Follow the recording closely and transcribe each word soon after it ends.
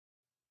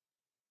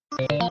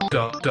The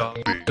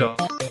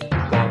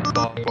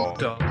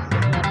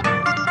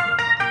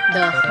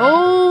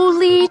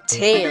Holy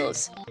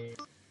Tales.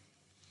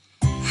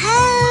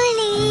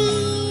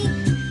 Holy,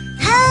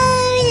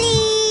 holy.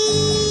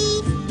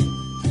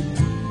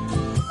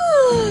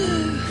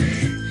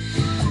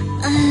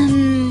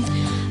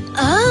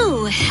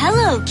 Oh,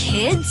 hello,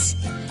 kids.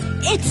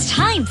 It's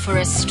time for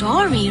a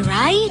story,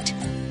 right?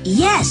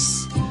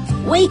 Yes.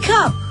 Wake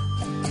up.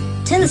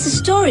 Tell us a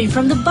story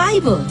from the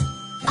Bible.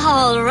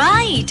 All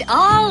right,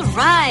 all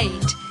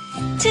right.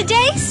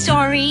 Today's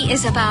story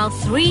is about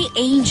 3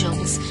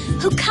 angels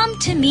who come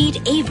to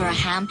meet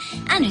Abraham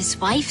and his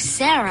wife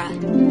Sarah.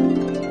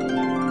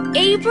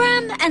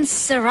 Abram and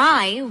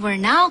Sarai were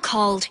now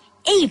called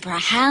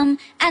Abraham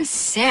and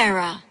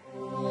Sarah.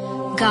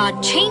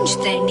 God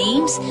changed their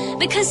names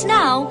because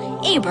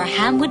now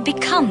Abraham would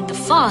become the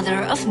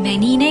father of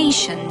many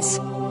nations.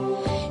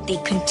 They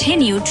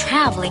continued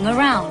traveling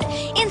around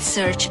in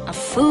search of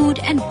food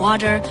and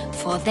water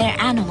for their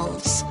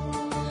animals.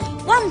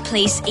 One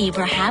place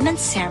Abraham and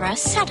Sarah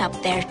set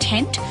up their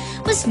tent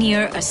was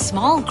near a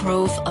small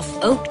grove of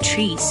oak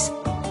trees.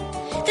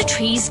 The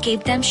trees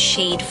gave them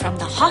shade from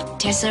the hot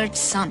desert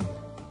sun.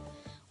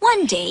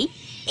 One day,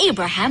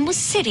 Abraham was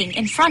sitting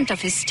in front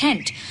of his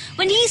tent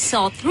when he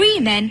saw 3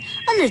 men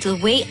a little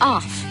way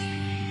off.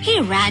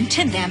 He ran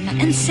to them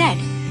and said,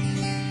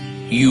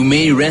 "You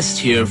may rest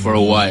here for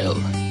a while,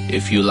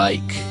 if you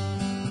like.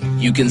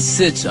 You can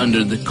sit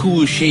under the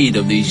cool shade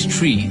of these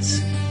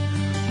trees.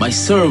 My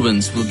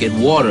servants will get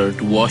water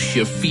to wash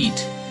your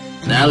feet,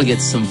 and I'll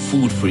get some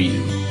food for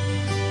you.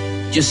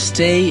 Just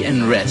stay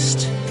and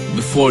rest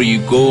before you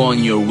go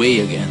on your way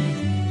again."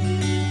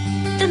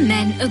 The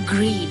men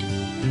agreed.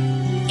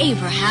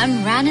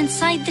 Abraham ran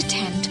inside the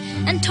tent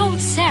and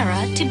told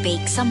Sarah to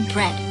bake some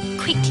bread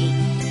quickly,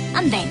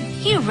 and then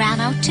he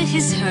ran out to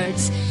his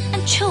herds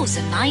and chose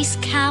a nice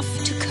calf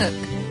to cook.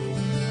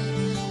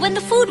 When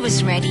the food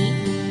was ready,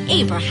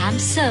 Abraham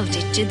served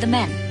it to the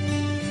men.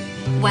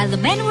 While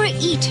the men were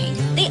eating,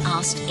 they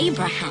asked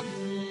Abraham,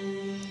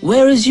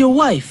 "Where is your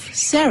wife,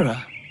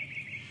 Sarah?"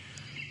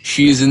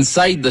 "She is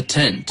inside the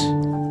tent."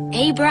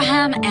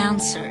 Abraham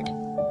answered.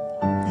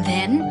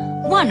 Then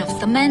one of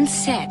the men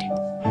said,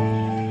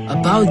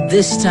 "About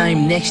this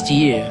time next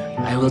year,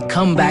 I will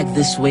come back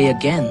this way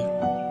again.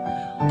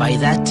 By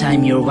that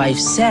time, your wife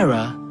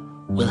Sarah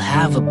will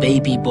have a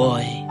baby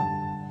boy."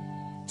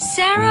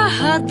 Sarah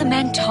heard the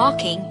men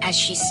talking as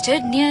she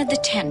stood near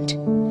the tent.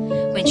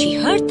 When she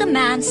heard the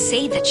man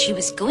say that she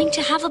was going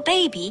to have a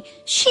baby,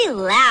 she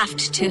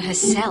laughed to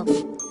herself.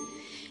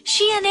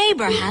 She and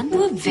Abraham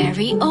were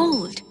very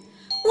old,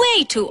 way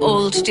too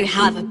old to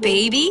have a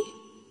baby.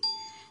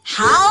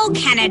 How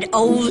can an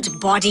old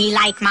body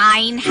like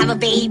mine have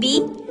a baby?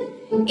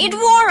 It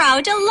wore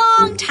out a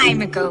long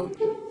time ago,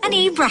 and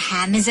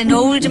Abraham is an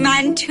old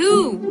man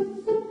too.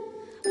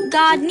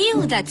 God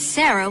knew that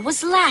Sarah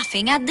was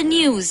laughing at the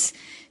news,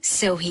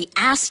 so he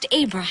asked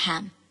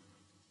Abraham,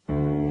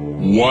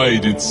 "Why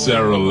did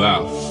Sarah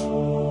laugh?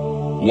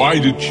 Why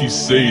did she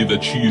say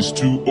that she is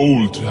too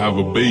old to have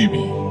a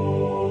baby?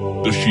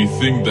 Does she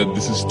think that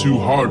this is too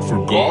hard for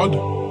God?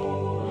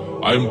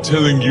 I am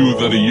telling you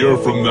that a year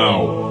from now,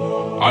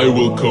 I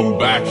will come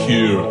back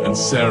here and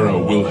Sarah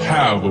will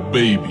have a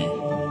baby."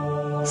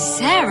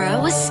 Sarah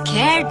was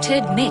scared to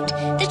admit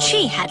that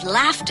she had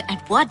laughed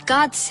at what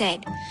God said,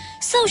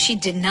 so she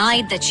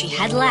denied that she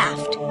had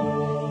laughed.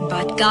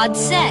 But God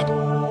said,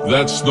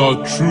 "That's not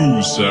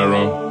true,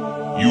 Sarah.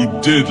 You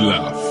did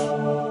laugh."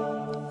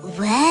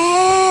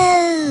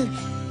 Whoa,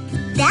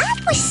 that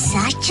was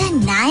such a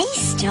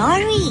nice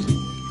story.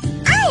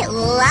 I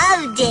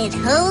loved it,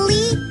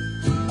 Holy.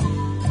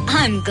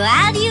 I'm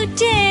glad you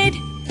did.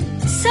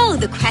 So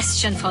the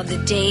question for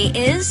the day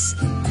is,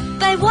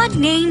 by what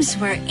names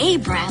were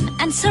Abram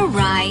and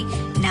Sarai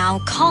now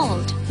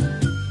called?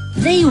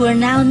 They were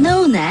now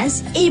known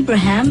as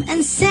Abraham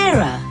and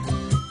Sarah.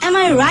 Am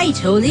I right,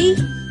 Holy?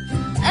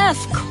 Of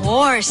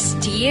course,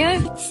 dear.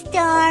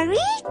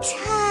 Story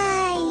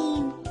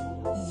time.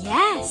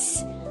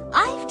 Yes,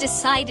 I've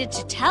decided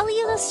to tell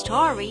you a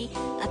story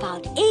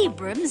about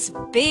Abram's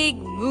big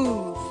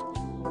move.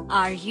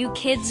 Are you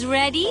kids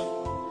ready?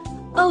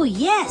 Oh,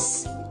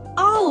 yes,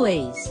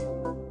 always.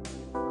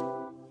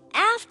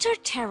 After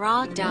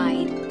Terah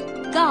died,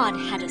 God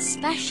had a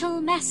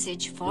special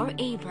message for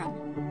Abram.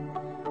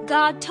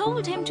 God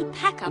told him to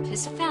pack up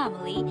his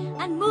family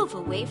and move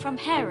away from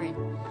Haran,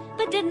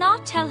 but did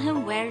not tell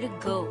him where to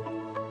go.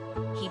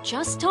 He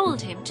just told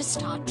him to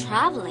start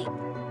traveling.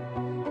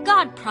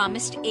 God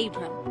promised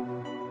Abram,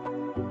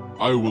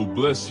 "I will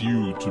bless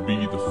you to be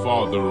the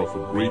father of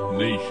a great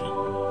nation.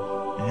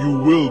 You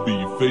will be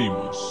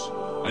famous,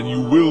 and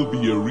you will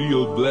be a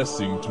real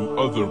blessing to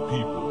other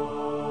people.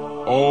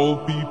 All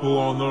people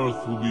on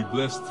earth will be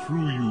blessed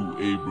through you,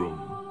 Abram."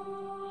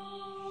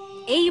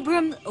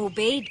 Abram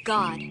obeyed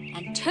God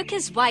and took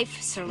his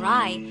wife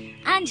Sarai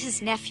and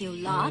his nephew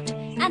Lot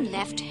and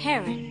left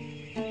Haran.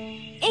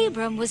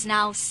 Abram was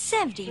now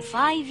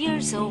 75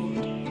 years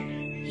old.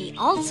 He He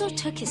also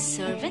took his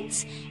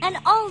servants and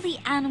all the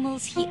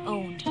animals he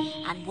owned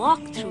and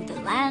walked through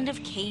the land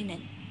of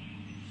Canaan.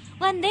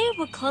 When they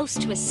were close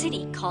to a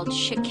city called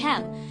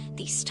Shechem,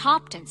 they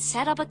stopped and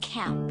set up a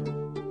camp.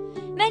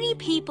 Many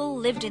people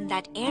lived in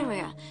that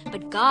area,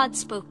 but God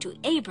spoke to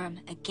Abram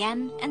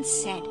again and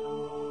said,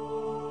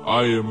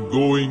 I am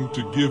going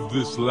to give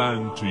this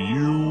land to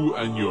you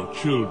and your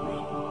children.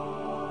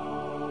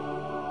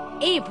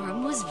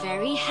 Abram was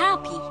very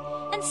happy,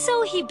 and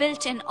so he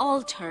built an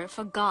altar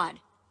for God.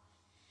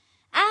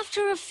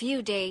 After a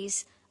few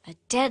days, a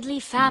deadly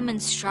famine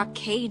struck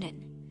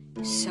Canaan.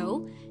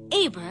 So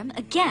Abram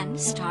again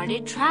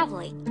started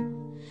traveling.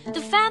 The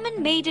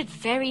famine made it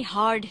very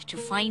hard to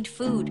find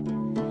food.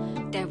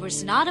 There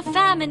was not a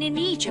famine in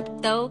Egypt,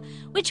 though,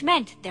 which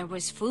meant there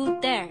was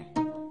food there.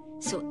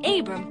 So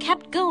Abram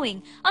kept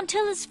going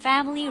until his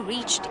family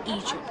reached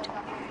Egypt.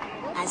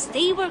 As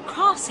they were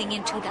crossing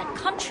into that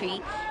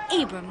country,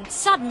 Abram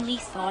suddenly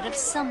thought of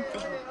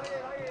something.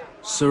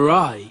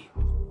 Sarai,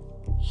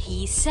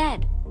 He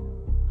said,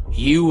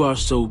 you are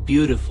so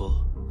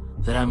beautiful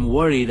that I'm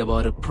worried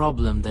about a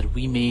problem that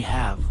we may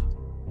have.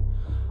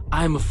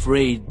 I'm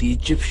afraid the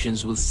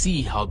Egyptians will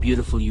see how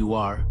beautiful you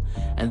are,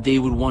 and they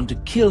would want to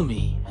kill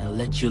me and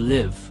let you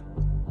live.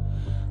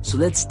 So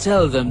let's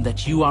tell them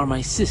that you are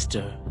my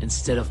sister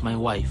instead of my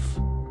wife.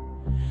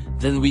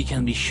 Then we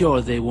can be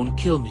sure they won't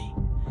kill me,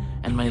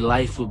 and my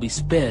life will be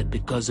spared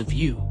because of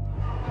you.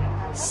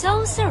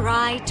 So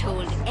Sarai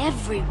told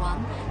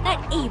everyone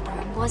that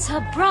Abram was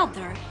her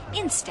brother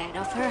instead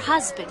of her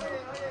husband.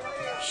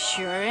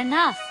 Sure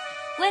enough,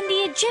 when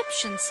the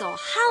Egyptians saw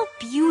how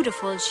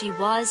beautiful she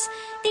was,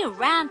 they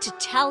ran to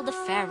tell the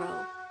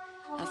Pharaoh.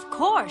 Of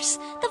course,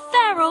 the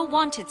Pharaoh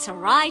wanted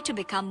Sarai to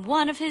become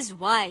one of his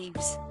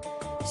wives.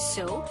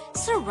 So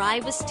Sarai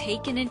was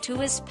taken into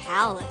his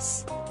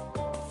palace.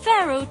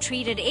 Pharaoh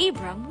treated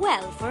Abram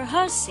well for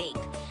her sake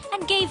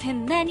and gave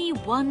him many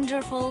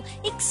wonderful,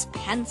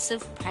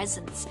 expensive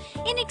presents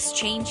in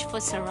exchange for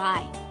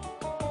Sarai.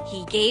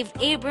 He gave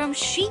Abram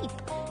sheep,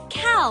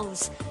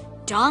 cows,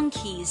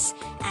 donkeys,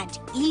 and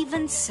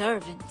even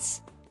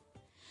servants.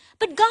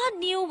 But God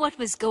knew what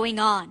was going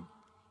on.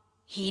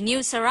 He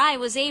knew Sarai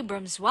was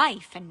Abram's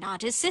wife and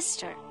not his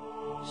sister.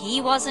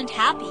 He wasn't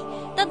happy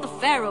that the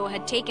Pharaoh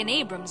had taken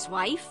Abram's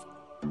wife.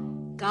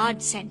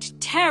 God sent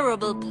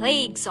terrible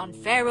plagues on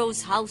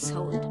Pharaoh's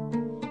household.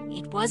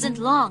 It wasn't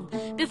long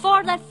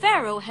before that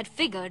Pharaoh had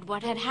figured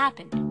what had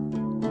happened.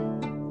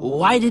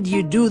 Why did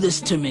you do this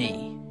to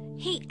me?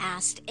 He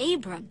asked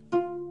Abram.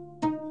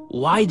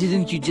 Why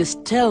didn't you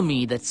just tell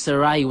me that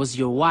Sarai was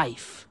your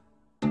wife?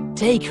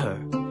 Take her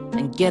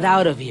and get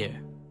out of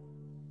here.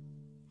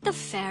 The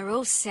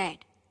Pharaoh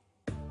said,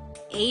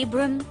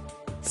 Abram,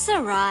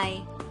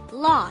 Sarai,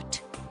 Lot,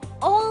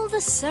 all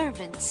the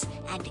servants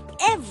and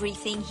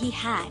everything he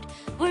had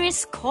were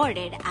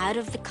escorted out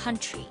of the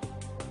country.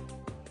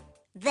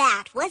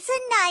 That was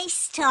a nice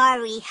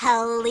story,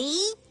 Holy.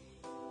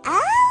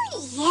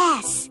 Oh,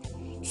 yes.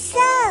 So,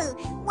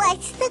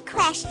 what's the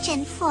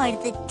question for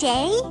the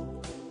day?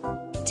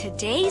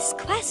 Today's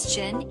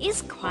question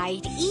is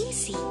quite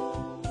easy.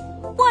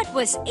 What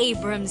was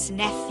Abram's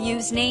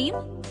nephew's name?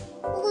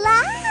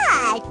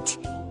 Lot.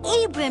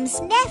 Abram's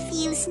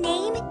nephew's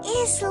name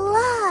is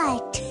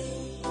Lot.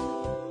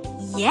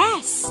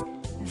 Yes,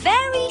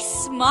 very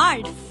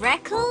smart,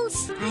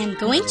 Freckles. I am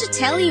going to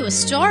tell you a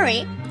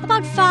story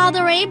about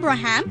Father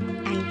Abraham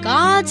and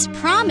God's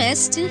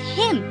promise to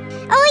him.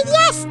 Oh,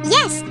 yes,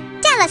 yes.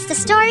 Tell us the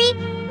story.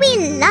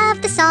 We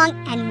love the song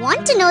and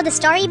want to know the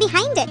story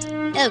behind it.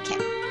 Okay.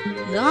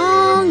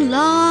 Long,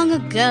 long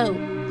ago,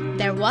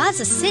 there was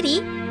a city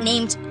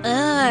named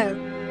Ur.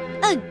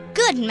 A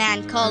good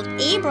man called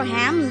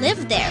Abraham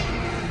lived there.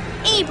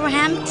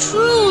 Abraham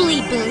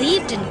truly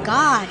believed in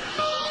God.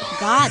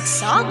 God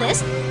saw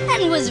this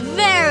and was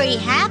very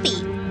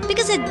happy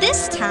because at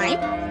this time,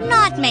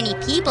 not many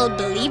people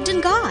believed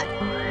in God.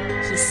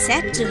 He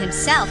said to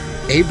himself,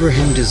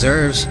 Abraham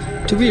deserves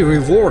to be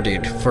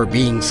rewarded for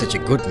being such a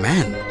good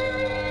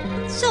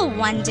man. So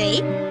one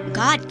day,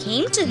 God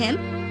came to him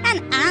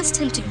and asked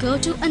him to go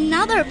to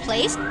another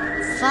place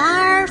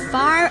far,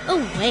 far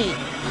away.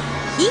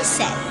 He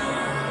said,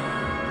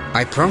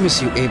 I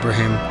promise you,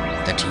 Abraham,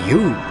 that you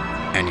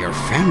and your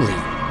family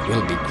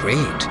will be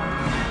great,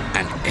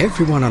 and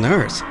everyone on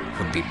earth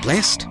will be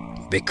blessed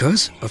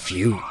because of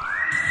you.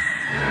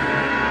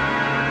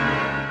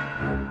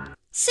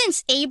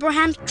 Since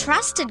Abraham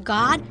trusted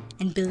God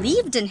and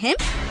believed in him,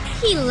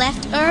 he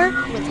left Ur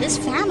with his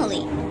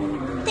family.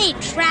 They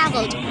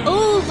traveled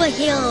over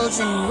hills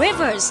and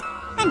rivers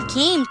and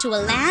came to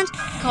a land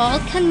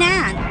called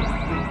Canaan.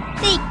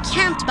 They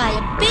camped by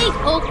a big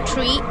oak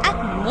tree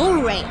at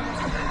Moreh.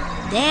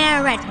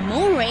 There at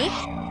Moreh,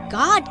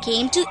 God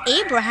came to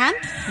Abraham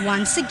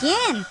once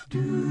again.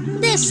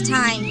 This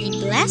time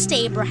he blessed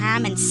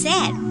Abraham and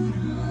said,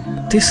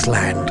 This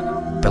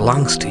land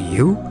belongs to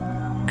you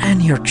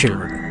and your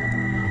children,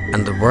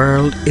 and the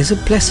world is a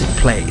blessed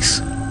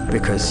place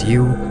because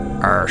you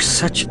are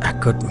such a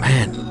good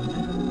man.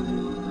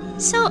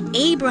 So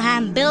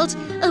Abraham built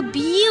a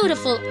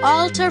beautiful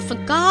altar for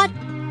God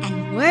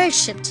and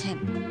worshipped him.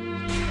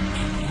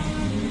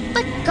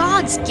 But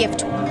God's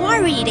gift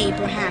worried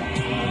Abraham.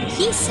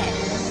 He said,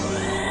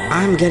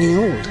 I'm getting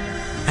old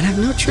and have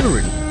no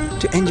children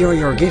to enjoy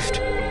your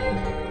gift.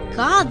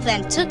 God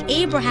then took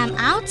Abraham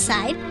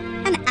outside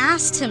and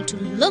asked him to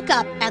look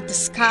up at the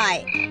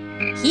sky.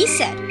 He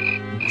said,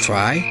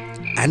 Try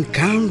and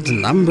count the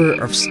number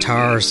of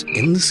stars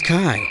in the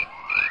sky.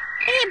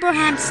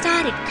 Abraham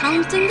started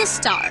counting the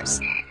stars.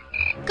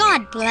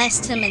 God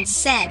blessed him and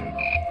said,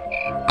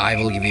 I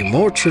will give you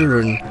more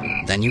children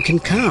than you can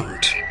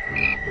count.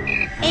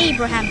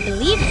 Abraham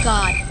believed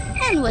God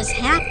and was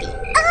happy.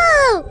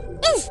 Oh,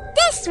 is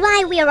this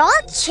why we are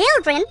all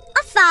children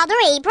of Father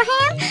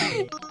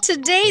Abraham?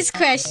 Today's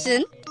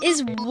question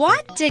is,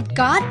 what did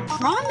God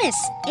promise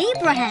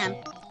Abraham?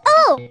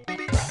 Oh,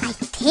 I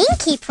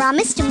think he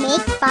promised to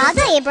make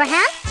Father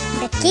Abraham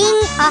the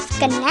king of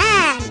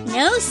Canaan.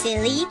 No,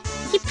 silly.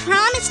 He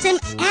promised him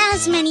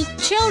as many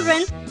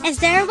children as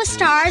there were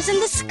stars in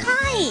the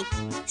sky.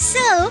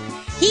 So,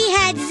 he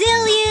had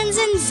zillions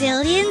and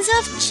zillions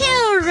of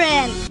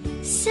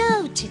children.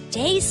 So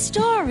today's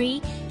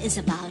story is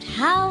about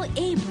how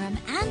Abram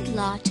and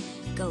Lot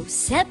go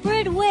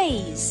separate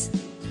ways.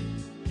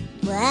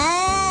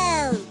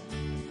 Whoa,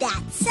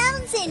 that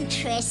sounds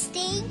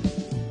interesting.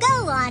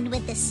 Go on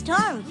with the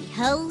story,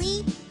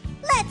 Holy.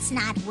 Let's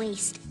not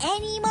waste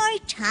any more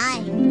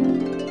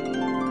time.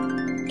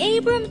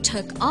 Abram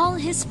took all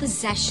his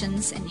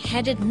possessions and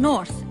headed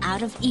north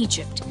out of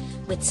Egypt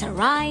with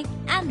Sarai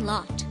and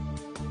Lot.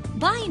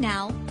 By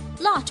now,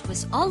 Lot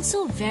was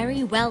also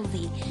very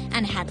wealthy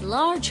and had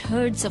large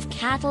herds of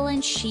cattle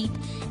and sheep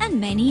and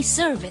many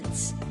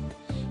servants.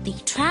 They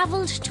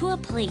traveled to a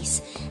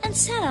place and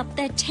set up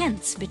their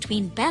tents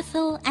between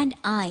Bethel and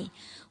Ai,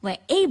 where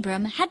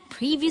Abram had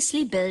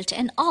previously built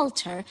an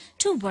altar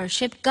to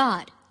worship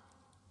God.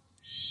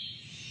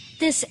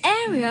 This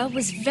area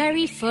was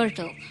very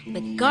fertile,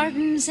 with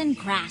gardens and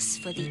grass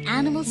for the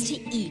animals to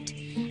eat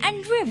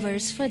and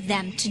rivers for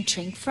them to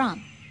drink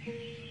from.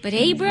 But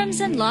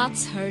Abram's and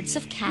Lot's herds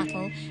of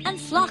cattle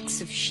and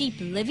flocks of sheep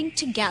living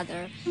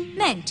together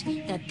meant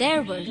that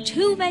there were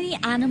too many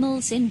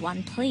animals in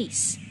one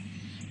place.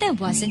 There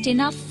wasn't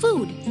enough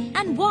food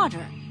and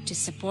water to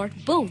support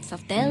both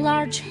of their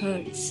large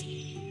herds.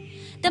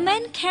 The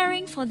men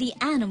caring for the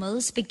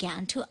animals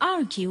began to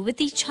argue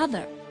with each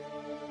other.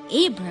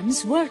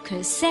 Abram's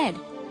workers said,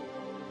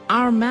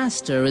 Our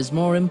master is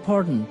more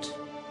important.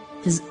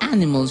 His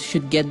animals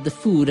should get the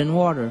food and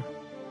water.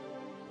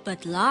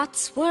 But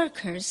Lot's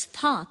workers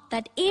thought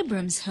that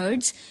Abram's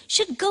herds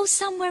should go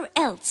somewhere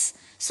else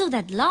so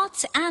that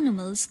Lot's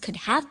animals could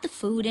have the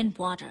food and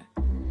water.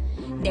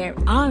 Their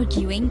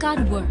arguing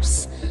got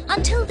worse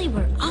until they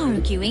were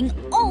arguing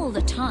all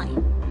the time.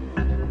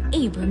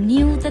 Abram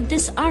knew that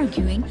this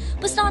arguing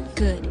was not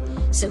good,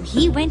 so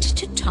he went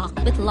to talk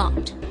with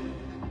Lot.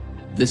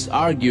 This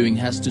arguing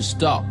has to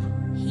stop.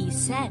 He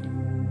said,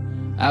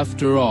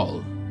 After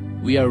all,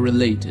 we are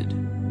related.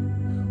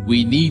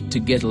 We need to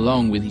get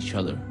along with each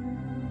other.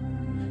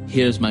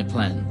 Here's my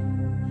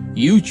plan.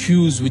 You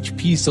choose which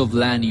piece of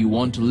land you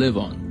want to live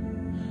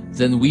on.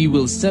 Then we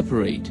will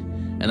separate,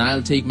 and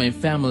I'll take my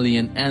family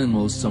and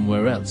animals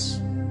somewhere else.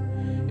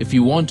 If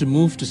you want to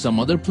move to some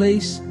other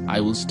place,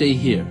 I will stay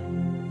here.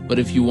 But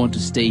if you want to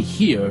stay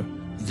here,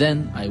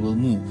 then I will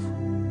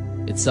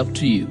move. It's up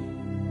to you.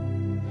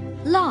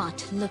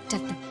 Lot looked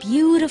at the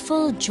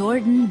beautiful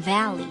Jordan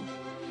Valley.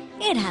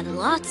 It had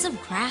lots of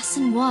grass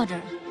and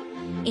water.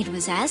 It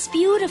was as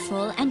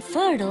beautiful and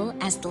fertile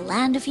as the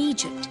land of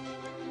Egypt.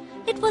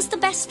 It was the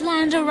best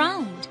land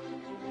around.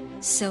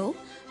 So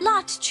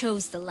Lot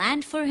chose the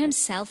land for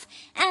himself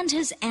and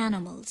his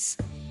animals.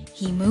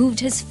 He moved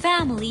his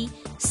family,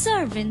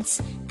 servants,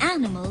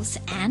 animals,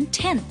 and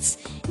tents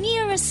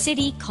near a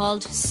city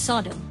called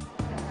Sodom.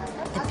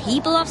 The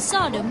people of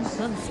Sodom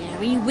were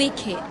very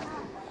wicked.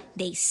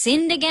 They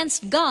sinned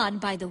against God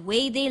by the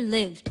way they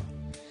lived.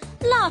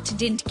 Lot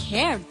didn't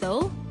care,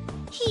 though.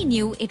 He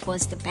knew it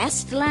was the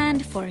best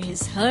land for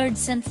his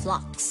herds and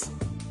flocks.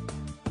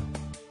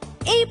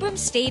 Abram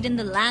stayed in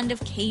the land of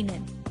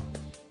Canaan.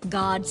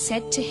 God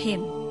said to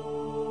him,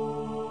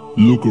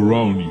 Look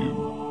around you.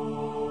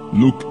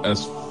 Look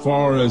as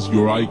far as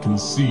your eye can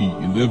see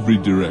in every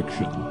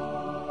direction.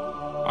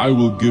 I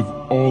will give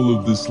all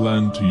of this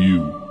land to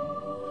you.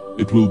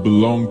 It will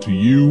belong to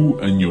you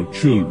and your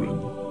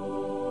children.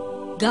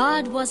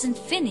 God wasn't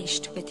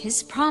finished with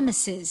his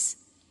promises.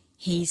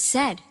 He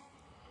said,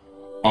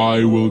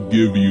 I will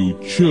give you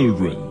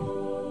children.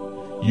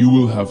 You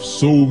will have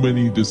so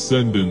many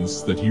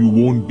descendants that you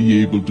won't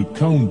be able to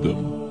count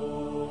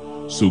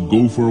them. So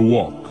go for a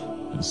walk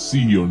and see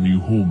your new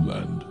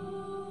homeland.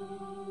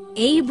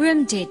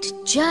 Abram did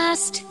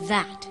just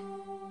that.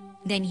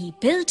 Then he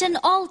built an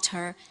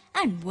altar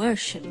and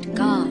worshipped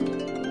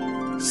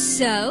God.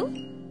 So,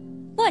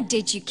 what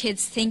did you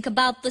kids think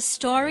about the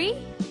story?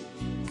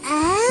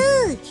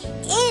 Oh,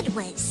 it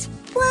was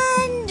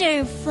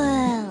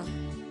wonderful.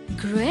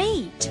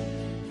 Great!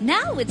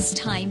 Now it's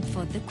time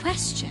for the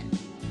question.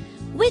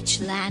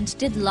 Which land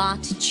did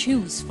Lot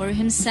choose for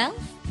himself?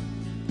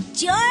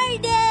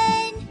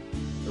 Jordan!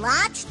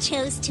 Lot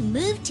chose to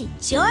move to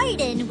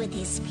Jordan with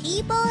his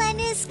people and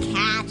his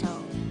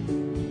cattle.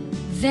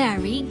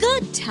 Very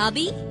good,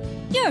 Tubby.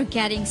 You're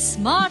getting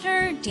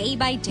smarter day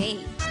by day.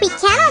 We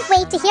cannot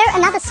wait to hear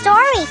another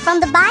story from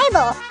the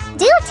Bible.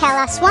 Do tell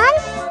us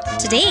one.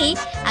 Today,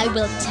 I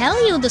will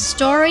tell you the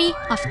story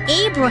of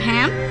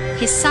Abraham,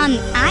 his son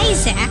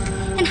Isaac,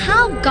 and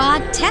how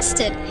God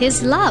tested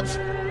his love.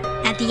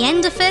 At the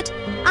end of it,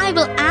 I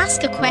will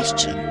ask a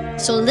question,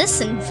 so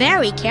listen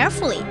very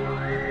carefully.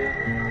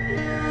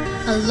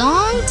 A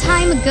long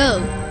time ago,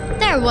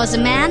 there was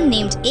a man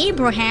named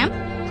Abraham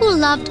who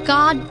loved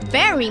God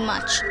very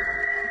much.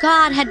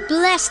 God had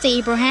blessed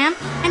Abraham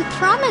and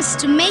promised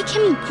to make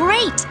him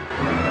great.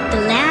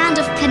 The land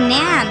of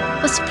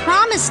Canaan was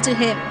promised to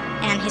him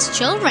and his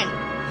children.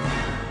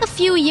 A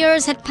few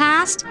years had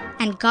passed,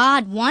 and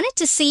God wanted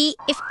to see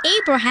if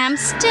Abraham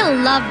still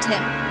loved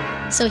him.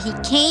 So he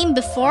came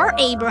before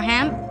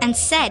Abraham and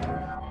said,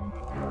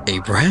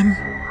 Abraham,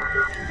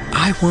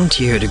 I want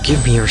you to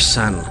give me your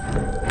son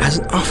as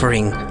an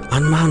offering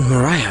on Mount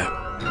Moriah.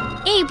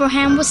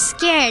 Abraham was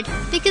scared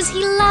because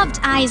he loved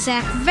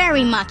Isaac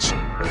very much,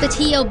 but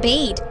he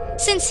obeyed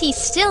since he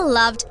still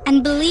loved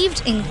and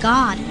believed in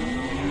God.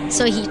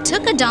 So he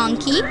took a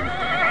donkey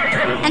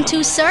and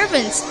 2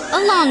 servants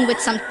along with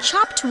some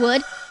chopped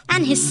wood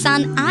and his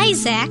son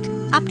Isaac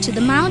up to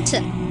the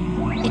mountain.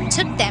 It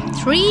took them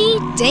 3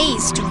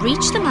 days to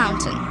reach the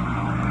mountain.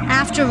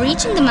 After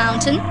reaching the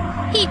mountain,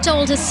 he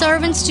told his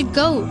servants to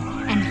go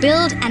and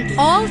build an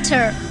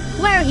altar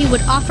where he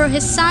would offer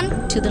his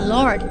son to the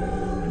Lord.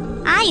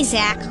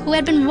 Isaac, who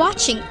had been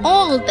watching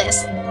all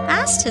this,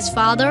 asked his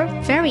father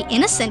very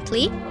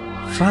innocently,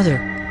 Father,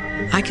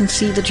 I can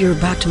see that you're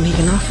about to make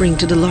an offering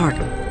to the Lord,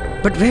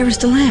 but where is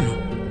the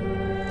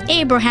lamb?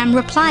 Abraham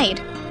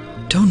replied,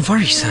 Don't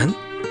worry, son.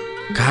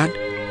 God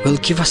will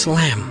give us a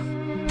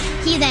lamb.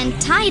 He then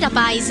tied up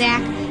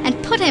Isaac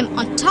and put him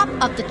on top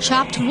of the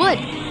chopped wood.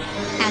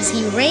 As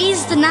he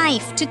raised the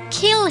knife to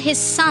kill his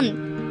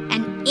son,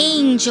 an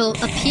angel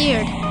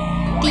appeared.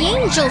 The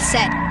angel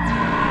said,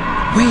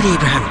 Wait,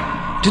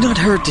 Abraham, do not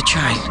hurt the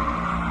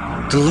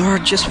child. The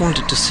Lord just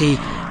wanted to see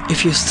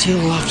if you still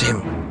loved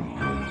him.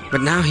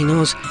 But now he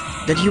knows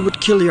that you would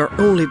kill your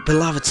only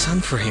beloved son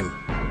for him.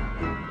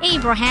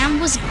 Abraham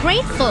was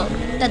grateful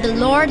that the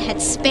Lord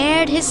had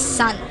spared his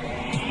son.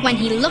 When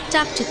he looked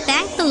up to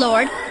thank the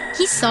Lord,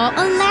 he saw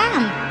a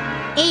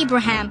lamb.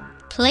 Abraham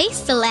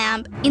placed the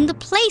lamb in the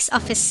place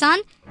of his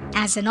son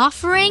as an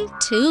offering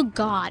to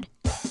God.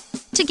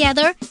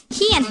 Together,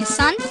 he and his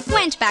son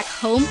went back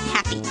home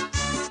happy.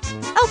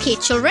 Okay,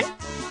 children,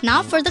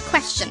 now for the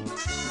question.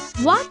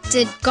 What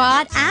did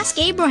God ask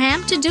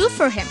Abraham to do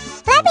for him?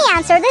 Let me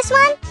answer this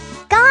one.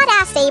 God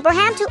asked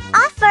Abraham to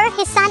offer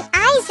his son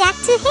Isaac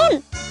to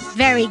him.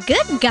 Very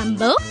good,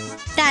 Gumbo.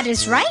 That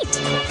is right.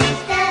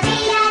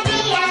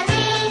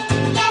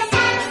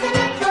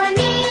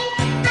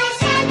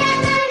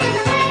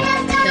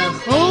 The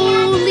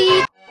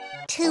holy...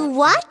 To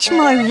watch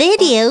more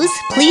videos,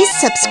 please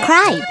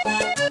subscribe.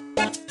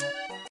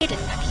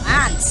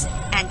 plants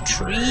and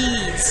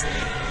trees.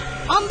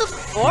 On the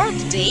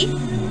 4th day,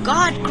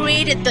 God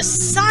created the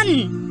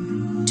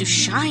sun to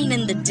shine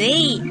in the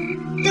day,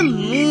 the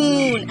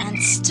moon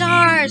and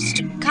stars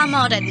to come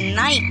out at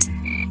night.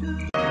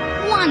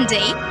 One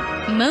day,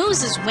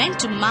 Moses went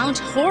to Mount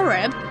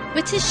Horeb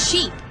with his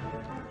sheep.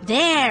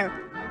 There,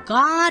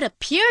 God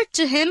appeared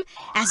to him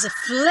as a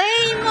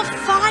flame of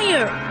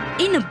fire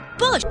in a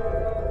bush.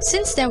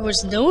 Since there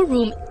was no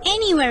room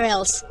anywhere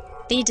else,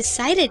 they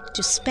decided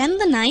to spend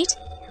the night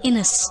in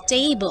a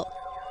stable.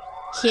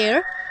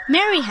 Here,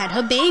 Mary had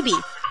her baby,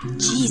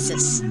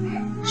 Jesus.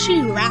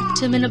 She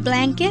wrapped him in a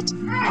blanket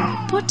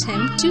and put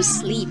him to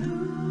sleep.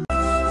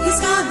 He's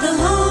got the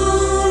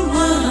whole